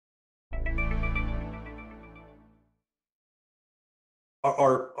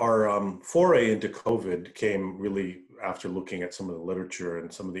Our foray into COVID came really after looking at some of the literature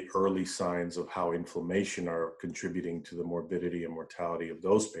and some of the early signs of how inflammation are contributing to the morbidity and mortality of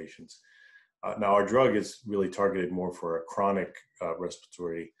those patients. Now, our drug is really targeted more for a chronic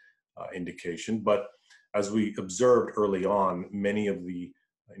respiratory indication, but as we observed early on, many of the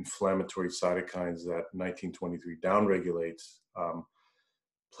inflammatory cytokines that 1923 downregulates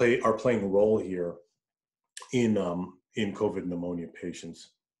are playing a role here in COVID pneumonia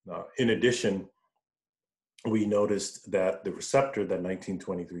patients. In addition, we noticed that the receptor that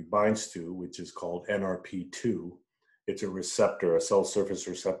 1923 binds to, which is called NRP2, it's a receptor, a cell surface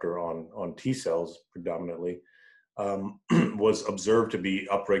receptor on T cells predominantly, was observed to be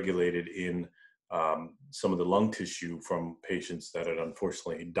upregulated in some of the lung tissue from patients that had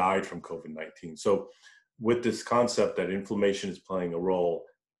unfortunately died from COVID-19. So with this concept that inflammation is playing a role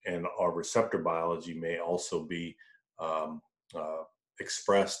and our receptor biology may also be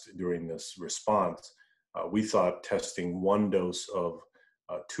expressed during this response, we thought testing one dose of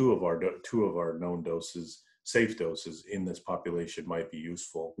two of our known doses, safe doses in this population might be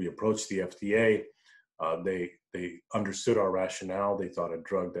useful. We approached the FDA. They understood our rationale. They thought a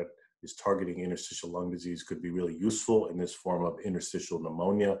drug that is targeting interstitial lung disease could be really useful in this form of interstitial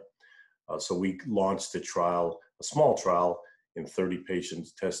pneumonia. So we launched a small trial in 30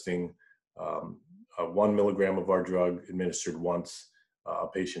 patients testing 1 milligram of our drug administered once a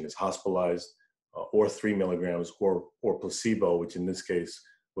patient is hospitalized, or 3 milligrams or placebo, which in this case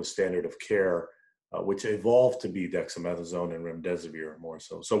was standard of care, which evolved to be dexamethasone and remdesivir more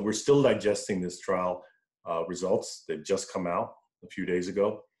so. So we're still digesting this trial results. They've just come out a few days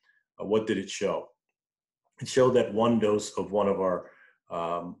ago. What did it show? It showed that one dose of one of our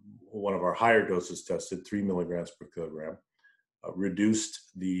higher doses tested, 3 milligrams per kilogram, reduced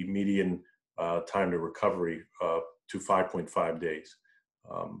the median time to recovery to 5.5 days.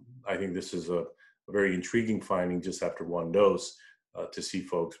 I think this is a very intriguing finding just after one dose to see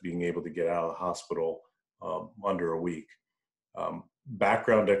folks being able to get out of the hospital under a week.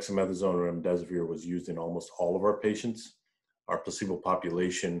 Background dexamethasone or remdesivir was used in almost all of our patients. Our placebo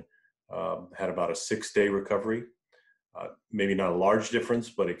population had about a 6-day recovery. Maybe not a large difference,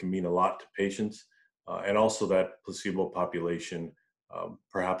 but it can mean a lot to patients. And also that placebo population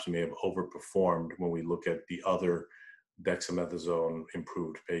perhaps may have overperformed when we look at the other dexamethasone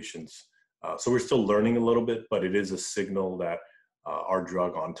improved patients. So we're still learning a little bit, but it is a signal that our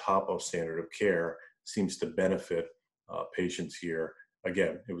drug on top of standard of care seems to benefit patients here.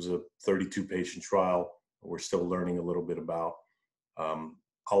 Again, it was a 32 patient trial. We're still learning a little bit about.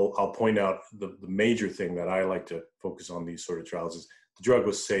 I'll point out the major thing that I like to focus on these sort of trials is the drug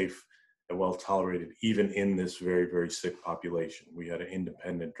was safe and well tolerated even in this very, very sick population. We had an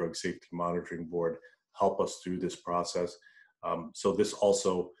independent drug safety monitoring board help us through this process. So this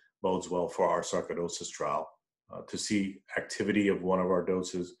also bodes well for our sarcoidosis trial to see activity of one of our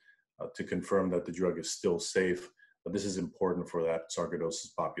doses to confirm that the drug is still safe. But this is important for that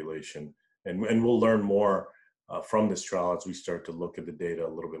sarcoidosis population. And we'll learn more from this trial as we start to look at the data a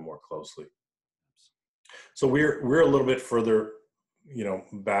little bit more closely. So we're a little bit further,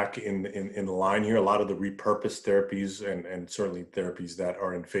 back in the line here. A lot of the repurposed therapies and certainly therapies that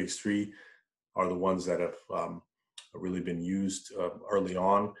are in phase 3 are the ones that have really been used early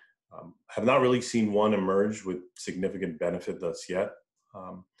on. Have not really seen one emerge with significant benefit thus yet.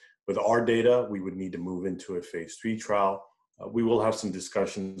 With our data, we would need to move into a phase 3 trial. We will have some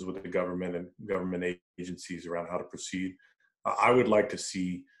discussions with the government and government agencies around how to proceed. I would like to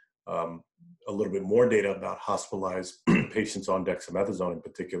see a little bit more data about hospitalized patients on dexamethasone in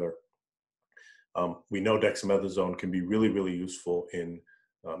particular. We know dexamethasone can be really, really useful in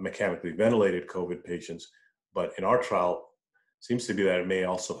mechanically ventilated COVID patients, but in our trial, seems to be that it may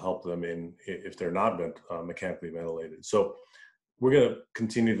also help them if they're not mechanically ventilated. So we're going to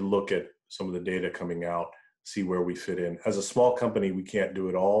continue to look at some of the data coming out, see where we fit in. As a small company, we can't do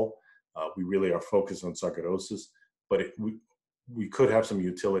it all. We really are focused on sarcoidosis, but we could have some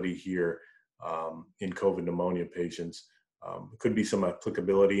utility here in COVID pneumonia patients. Could be some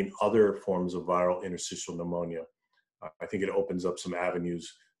applicability in other forms of viral interstitial pneumonia. I think it opens up some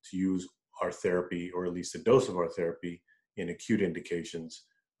avenues to use our therapy, or at least a dose of our therapy, in acute indications.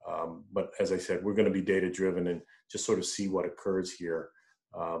 But as I said, we're going to be data-driven and just sort of see what occurs here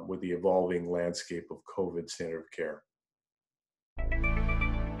with the evolving landscape of COVID standard of care.